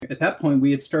at that point,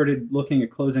 we had started looking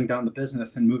at closing down the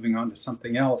business and moving on to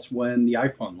something else when the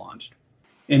iPhone launched.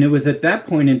 And it was at that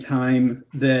point in time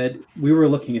that we were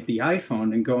looking at the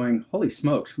iPhone and going, holy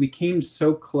smokes, we came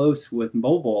so close with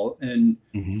mobile, and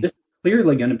Hmm. this is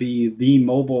clearly going to be the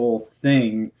mobile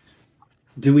thing.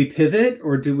 Do we pivot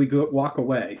or do we go walk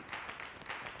away?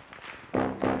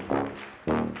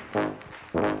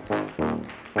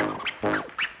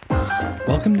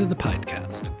 Welcome to the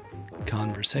podcast,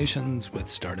 conversations with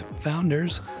startup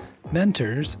founders,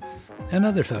 mentors, and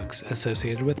other folks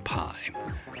associated with Pi,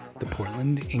 the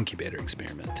Portland Incubator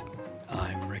Experiment.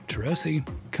 I'm Rick Tarosi,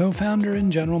 co-founder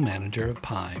and general manager of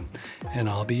Pi, and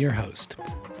I'll be your host.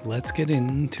 Let's get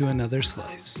into another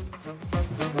slice.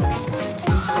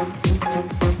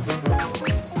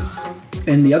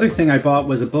 And the other thing I bought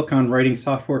was a book on writing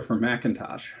software for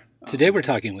Macintosh. Today we're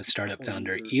talking with startup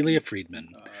founder Ilya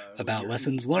Friedman about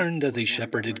lessons learned as he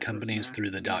shepherded companies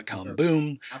through the dot-com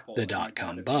boom, the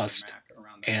dot-com bust,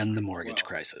 and the mortgage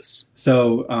crisis.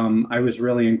 So I was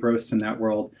really engrossed in that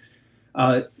world.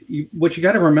 What you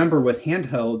got to remember with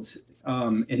handhelds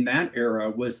in that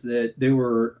era was that there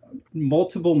were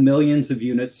multiple millions of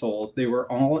units sold. They were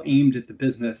all aimed at the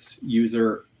business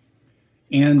user,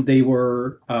 and they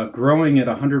were growing at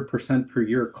 100% per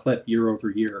year clip year over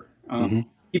year.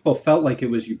 People felt like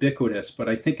it was ubiquitous, but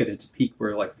I think at its peak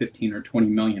where like 15 or 20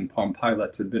 million Palm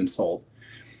Pilots had been sold.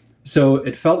 So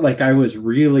it felt like I was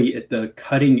really at the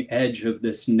cutting edge of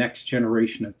this next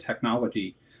generation of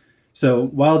technology. So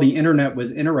while the internet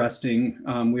was interesting,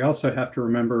 we also have to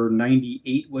remember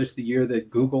 98 was the year that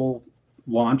Google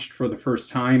launched for the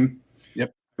first time.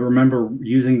 Yep. I remember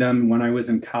using them when I was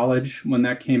in college when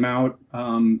that came out,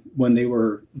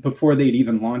 before they'd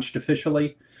even launched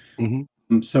officially. Mm-hmm.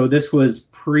 So this was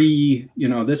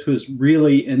this was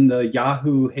really in the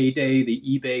Yahoo heyday, the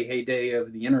eBay heyday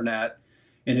of the internet.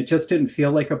 And it just didn't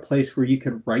feel like a place where you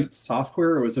could write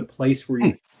software. It was a place where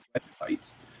you could write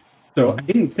websites. So I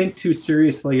didn't think too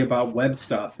seriously about web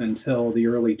stuff until the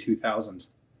early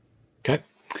 2000s. Okay.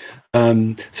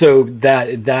 So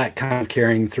that kind of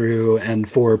carrying through, and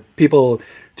for people,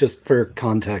 just for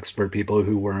context, for people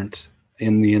who weren't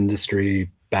in the industry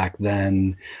back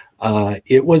then,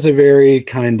 it was a very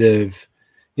kind of,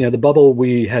 the bubble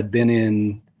we had been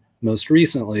in most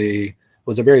recently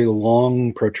was a very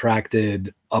long,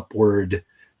 protracted upward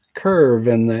curve,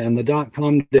 and the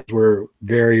dot-com days were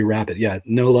very rapid. Yeah,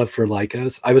 no love for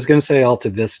Lycos. I was going to say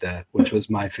Alta Vista, which was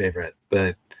my favorite,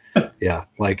 but yeah,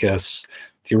 Lycos.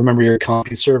 Do you remember your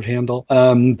CompuServe handle?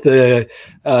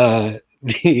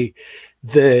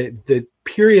 The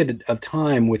period of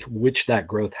time with which that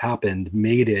growth happened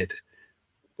made it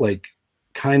like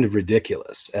kind of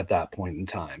ridiculous at that point in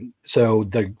time. So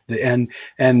and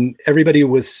everybody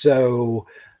was so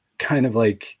kind of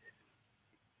like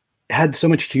had so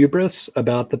much hubris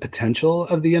about the potential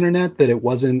of the internet that it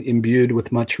wasn't imbued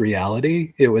with much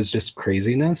reality. It was just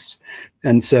craziness.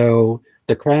 And so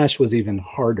the crash was even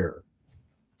harder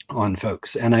on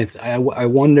folks. And I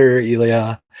wonder,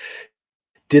 Ilya,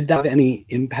 did that have any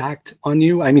impact on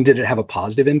you? I mean, did it have a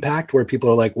positive impact where people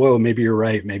are like, whoa, maybe you're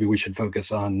right. Maybe we should focus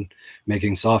on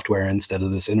making software instead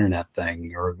of this internet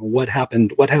thing? Or what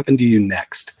happened to you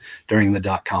next during the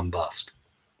dot-com bust?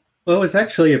 Well, it was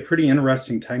actually a pretty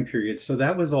interesting time period. So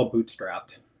that was all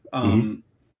bootstrapped.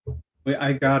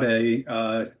 I got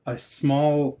a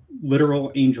small literal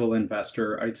angel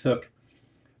investor.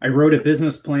 I wrote a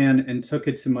business plan and took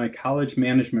it to my college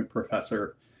management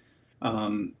professor.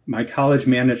 I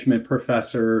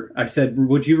said,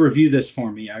 would you review this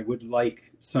for me? I would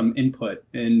like some input.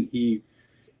 And he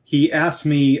asked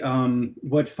me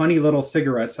what funny little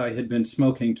cigarettes I had been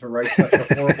smoking to write such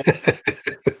a horrible.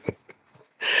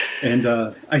 And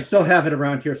I still have it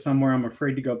around here somewhere. I'm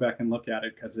afraid to go back and look at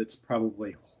it because it's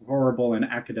probably horrible and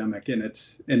academic in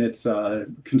its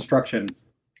construction.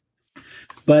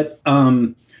 But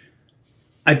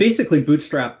I basically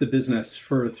bootstrapped the business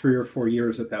for 3 or 4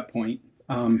 years at that point.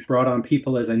 Brought on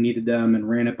people as I needed them and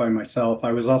ran it by myself.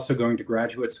 I was also going to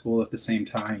graduate school at the same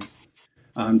time.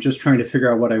 Just trying to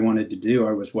figure out what I wanted to do.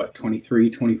 I was 23,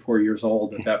 24 years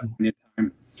old at that point in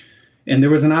time. And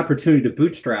there was an opportunity to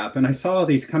bootstrap. And I saw all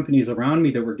these companies around me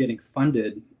that were getting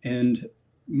funded. And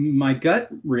my gut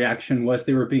reaction was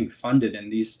they were being funded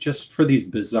in for these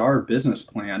bizarre business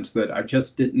plans that I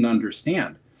just didn't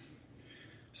understand.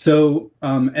 So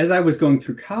as I was going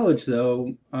through college,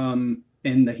 though, and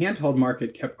the handheld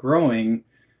market kept growing,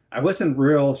 I wasn't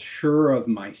real sure of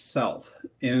myself.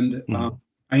 And I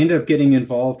ended up getting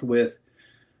involved with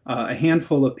a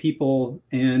handful of people,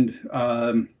 and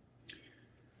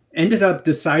ended up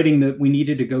deciding that we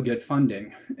needed to go get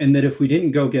funding, and that if we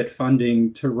didn't go get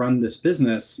funding to run this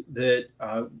business, that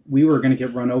we were going to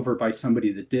get run over by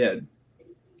somebody that did.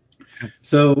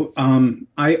 So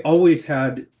I always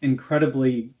had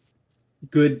incredibly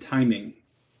good timing.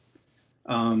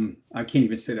 I can't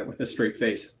even say that with a straight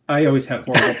face. I always had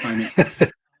horrible timing.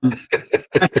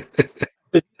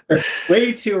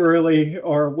 Way too early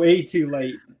or way too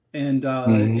late. And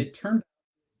it turned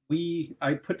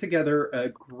I put together a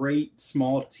great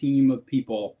small team of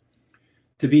people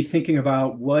to be thinking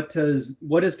about what is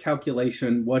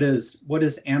calculation, what is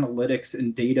analytics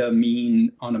and data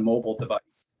mean on a mobile device.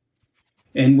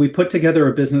 And we put together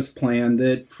a business plan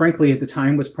that, frankly, at the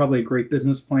time was probably a great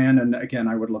business plan. And again,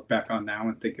 I would look back on now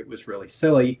and think it was really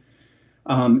silly.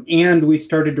 And we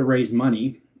started to raise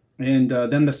money. And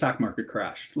then the stock market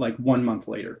crashed like 1 month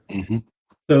later. Mm-hmm.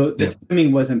 So the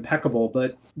timing was impeccable.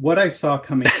 But what I saw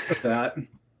coming out of that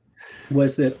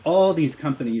was that all these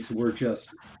companies were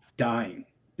just dying.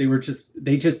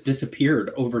 They just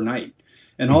disappeared overnight.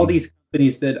 And all these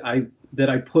companies that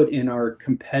I put in our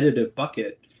competitive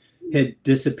bucket had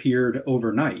disappeared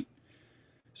overnight.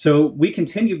 So we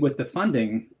continued with the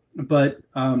funding, but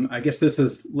I guess this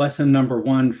is lesson number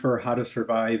one for how to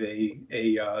survive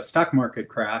a stock market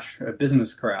crash, a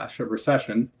business crash, a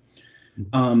recession.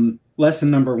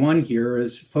 Lesson number one here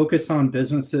is focus on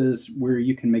businesses where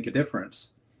you can make a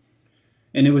difference.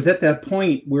 And it was at that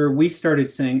point where we started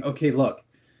saying, okay, look,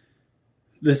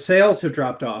 the sales have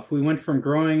dropped off. We went from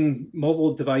growing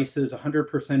mobile devices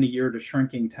 100% a year to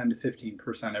shrinking 10 to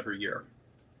 15% every year.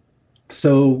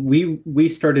 So we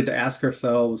started to ask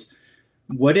ourselves,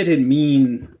 what did it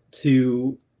mean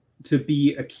to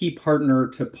be a key partner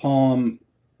to Palm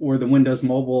or the Windows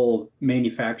Mobile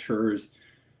manufacturers?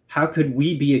 How could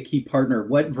we be a key partner?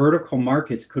 What vertical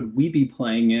markets could we be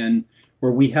playing in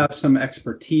where we have some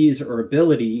expertise or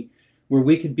ability where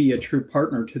we could be a true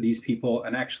partner to these people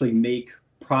and actually make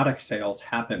product sales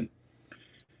happen?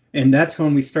 And that's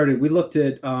when we started. We looked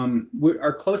at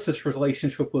our closest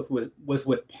relationship was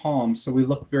with Palm, so we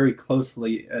looked very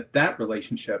closely at that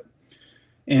relationship,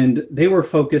 and they were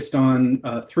focused on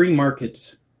three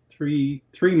markets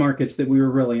that we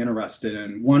were really interested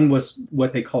in. One was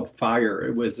what they called FIRE.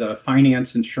 It was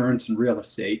finance, insurance, and real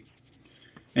estate,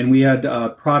 and we had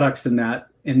products in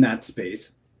that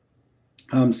space.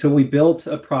 So we built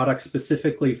a product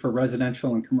specifically for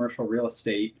residential and commercial real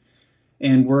estate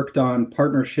and worked on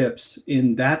partnerships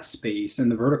in that space, in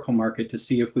the vertical market, to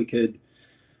see if we could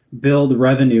build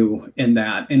revenue in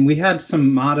that. And we had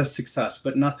some modest success,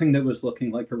 but nothing that was looking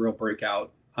like a real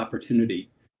breakout opportunity.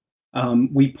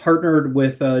 We partnered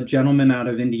with a gentleman out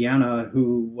of Indiana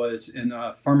who was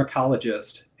a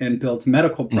pharmacologist and built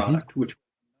medical product, which was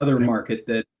another market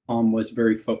that Palm was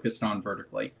very focused on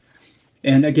vertically.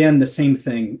 And again, the same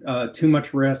thing, too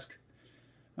much risk,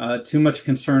 too much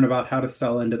concern about how to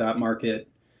sell into that market.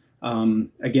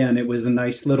 Again, it was a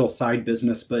nice little side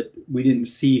business, but we didn't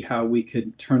see how we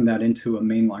could turn that into a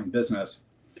mainline business.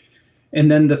 And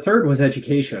then the third was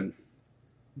education.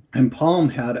 And Palm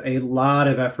had a lot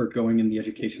of effort going in the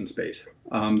education space.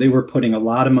 They were putting a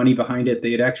lot of money behind it.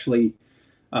 They had actually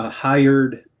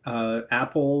hired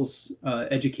Apple's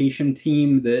education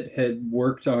team that had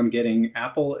worked on getting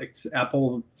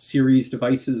Apple series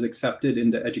devices accepted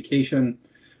into education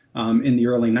in the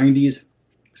early 90s.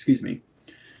 Excuse me.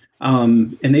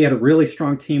 And they had a really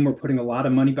strong team. We're putting a lot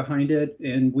of money behind it.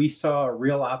 And we saw a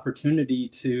real opportunity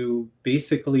to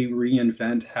basically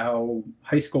reinvent how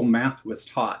high school math was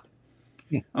taught.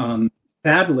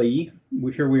 Sadly,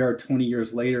 here we are 20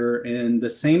 years later, and the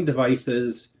same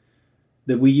devices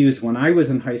that we used when I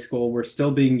was in high school were still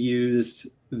being used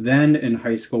then in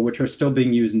high school, which are still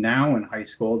being used now in high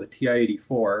school, the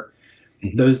TI-84.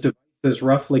 Those devices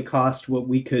roughly cost what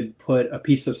we could put a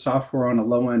piece of software on a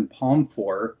low-end Palm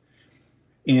for.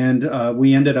 And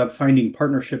we ended up finding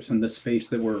partnerships in this space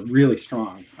that were really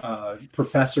strong.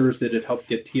 Professors that had helped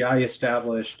get TI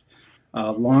established,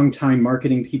 longtime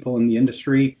marketing people in the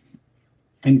industry,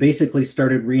 and basically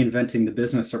started reinventing the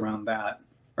business around that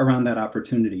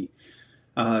opportunity.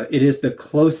 It is the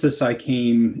closest I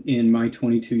came in my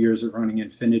 22 years of running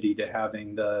Infinity to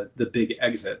having the big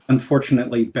exit.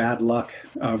 Unfortunately, bad luck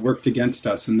worked against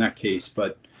us in that case,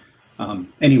 but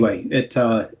anyway,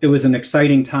 it was an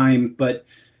exciting time, but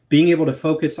being able to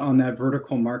focus on that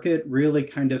vertical market really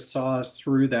kind of saw us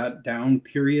through that down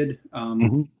period,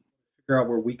 figure out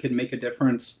where we could make a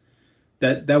difference.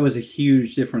 That was a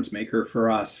huge difference maker for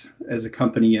us as a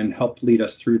company and helped lead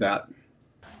us through that.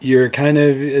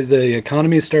 The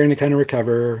economy is starting to kind of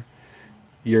recover.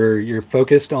 You're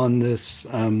focused on this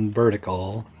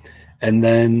vertical, and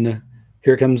then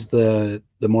here comes the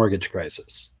the mortgage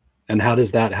crisis? And how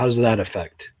does that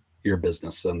affect your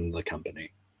business and the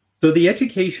company? So the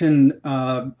education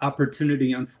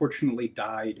opportunity unfortunately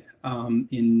died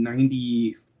in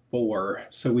 94.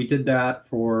 So we did that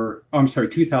for,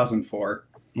 2004.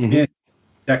 Mm-hmm. Yeah,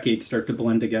 decades start to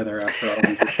blend together after all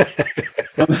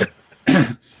these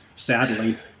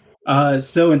sadly.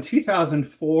 So in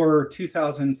 2004,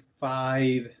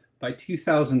 2005, by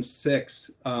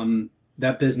 2006,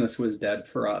 that business was dead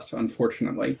for us,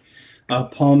 unfortunately.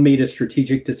 Palm made a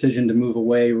strategic decision to move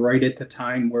away right at the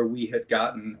time where we had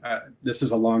gotten, this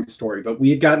is a long story, but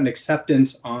we had gotten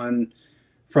acceptance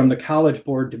from the College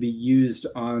Board to be used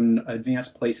on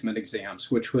advanced placement exams,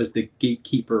 which was the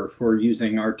gatekeeper for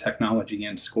using our technology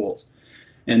in schools.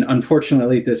 And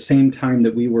unfortunately, at the same time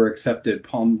that we were accepted,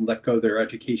 Palm let go their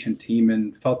education team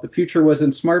and felt the future was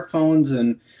in smartphones,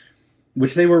 and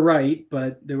which they were right,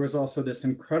 but there was also this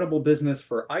incredible business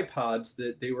for iPods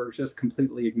that they were just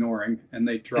completely ignoring, and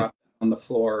they dropped on the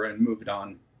floor and moved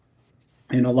on.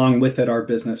 And along with it, our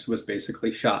business was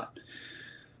basically shot.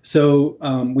 So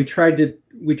we tried to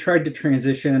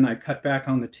transition. I cut back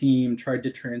on the team, tried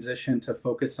to transition to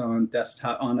focus on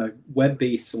desktop, on a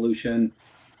web-based solution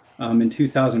in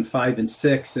 2005 and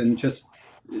 6, and just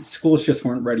schools just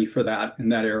weren't ready for that in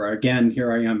that era. Again,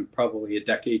 here I am, probably a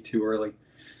decade too early.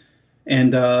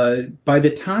 And by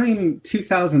the time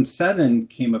 2007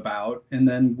 came about, and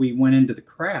then we went into the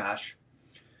crash,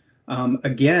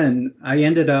 again, I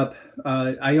ended up,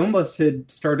 I almost had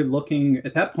started looking,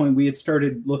 at that point, we had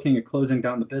started looking at closing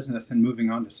down the business and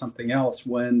moving on to something else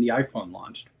when the iPhone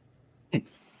launched.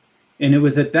 And it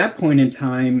was at that point in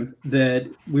time that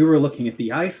we were looking at the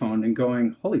iPhone and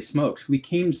going, holy smokes, we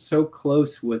came so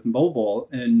close with mobile,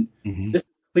 and this is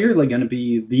clearly going to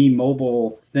be the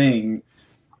mobile thing.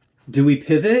 Do we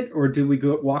pivot or do we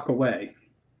walk away?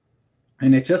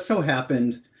 And it just so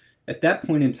happened at that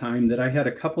point in time that I had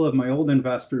a couple of my old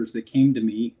investors that came to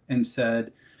me and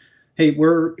said, hey,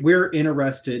 we're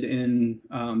interested in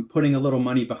putting a little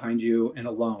money behind you in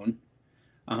a loan.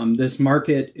 This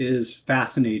market is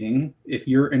fascinating. If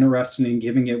you're interested in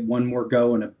giving it one more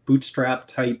go in a bootstrap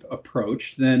type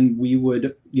approach, then we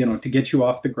would, to get you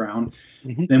off the ground,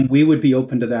 then we would be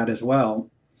open to that as well.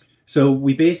 So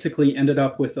we basically ended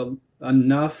up with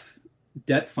enough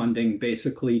debt funding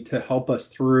basically to help us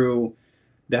through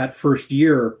that first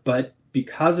year. But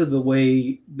because of the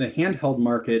way the handheld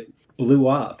market blew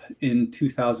up in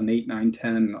 2008, 9,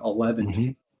 10,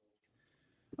 11,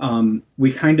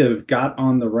 we kind of got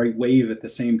on the right wave at the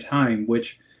same time,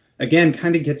 which again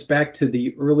kind of gets back to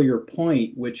the earlier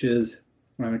point, which is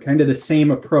kind of the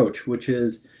same approach, which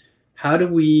is how do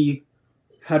we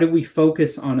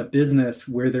focus on a business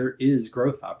where there is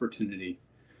growth opportunity?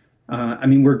 I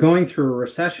mean, we're going through a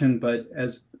recession, but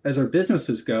as our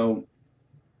businesses go,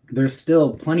 there's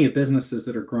still plenty of businesses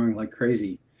that are growing like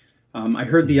crazy. I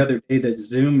heard the other day that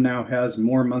Zoom now has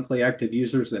more monthly active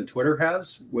users than Twitter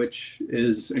has, which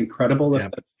is incredible if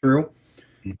that's true.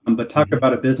 But talk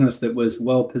about a business that was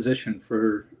well positioned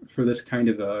for this kind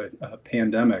of a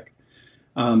pandemic.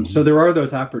 So there are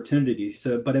those opportunities.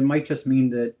 But it might just mean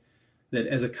that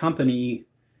as a company,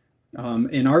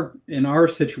 in our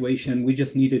situation, we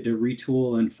just needed to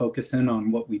retool and focus in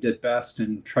on what we did best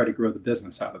and try to grow the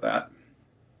business out of that.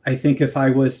 I think if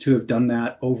I was to have done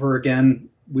that over again,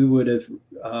 we would have,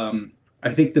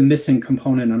 I think the missing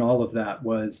component in all of that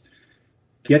was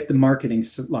get the marketing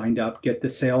lined up, get the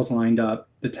sales lined up,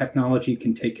 the technology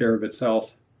can take care of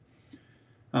itself.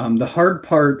 The hard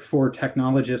part for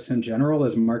technologists in general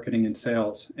is marketing and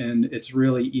sales, and it's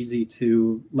really easy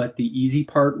to let the easy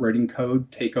part, writing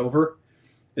code, take over.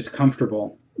 It's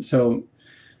comfortable. So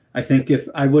I think if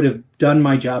I would have done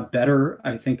my job better,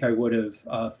 I think I would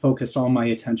have focused all my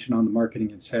attention on the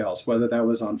marketing and sales, whether that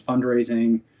was on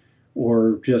fundraising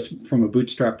or just from a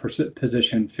bootstrap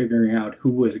position, figuring out who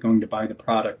was going to buy the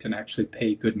product and actually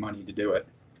pay good money to do it.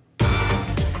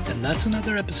 And that's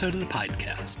another episode of the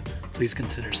podcast. Please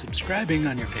consider subscribing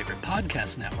on your favorite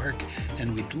podcast network,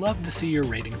 and we'd love to see your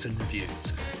ratings and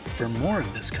reviews. For more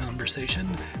of this conversation,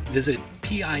 visit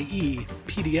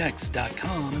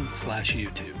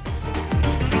piepdx.com/YouTube.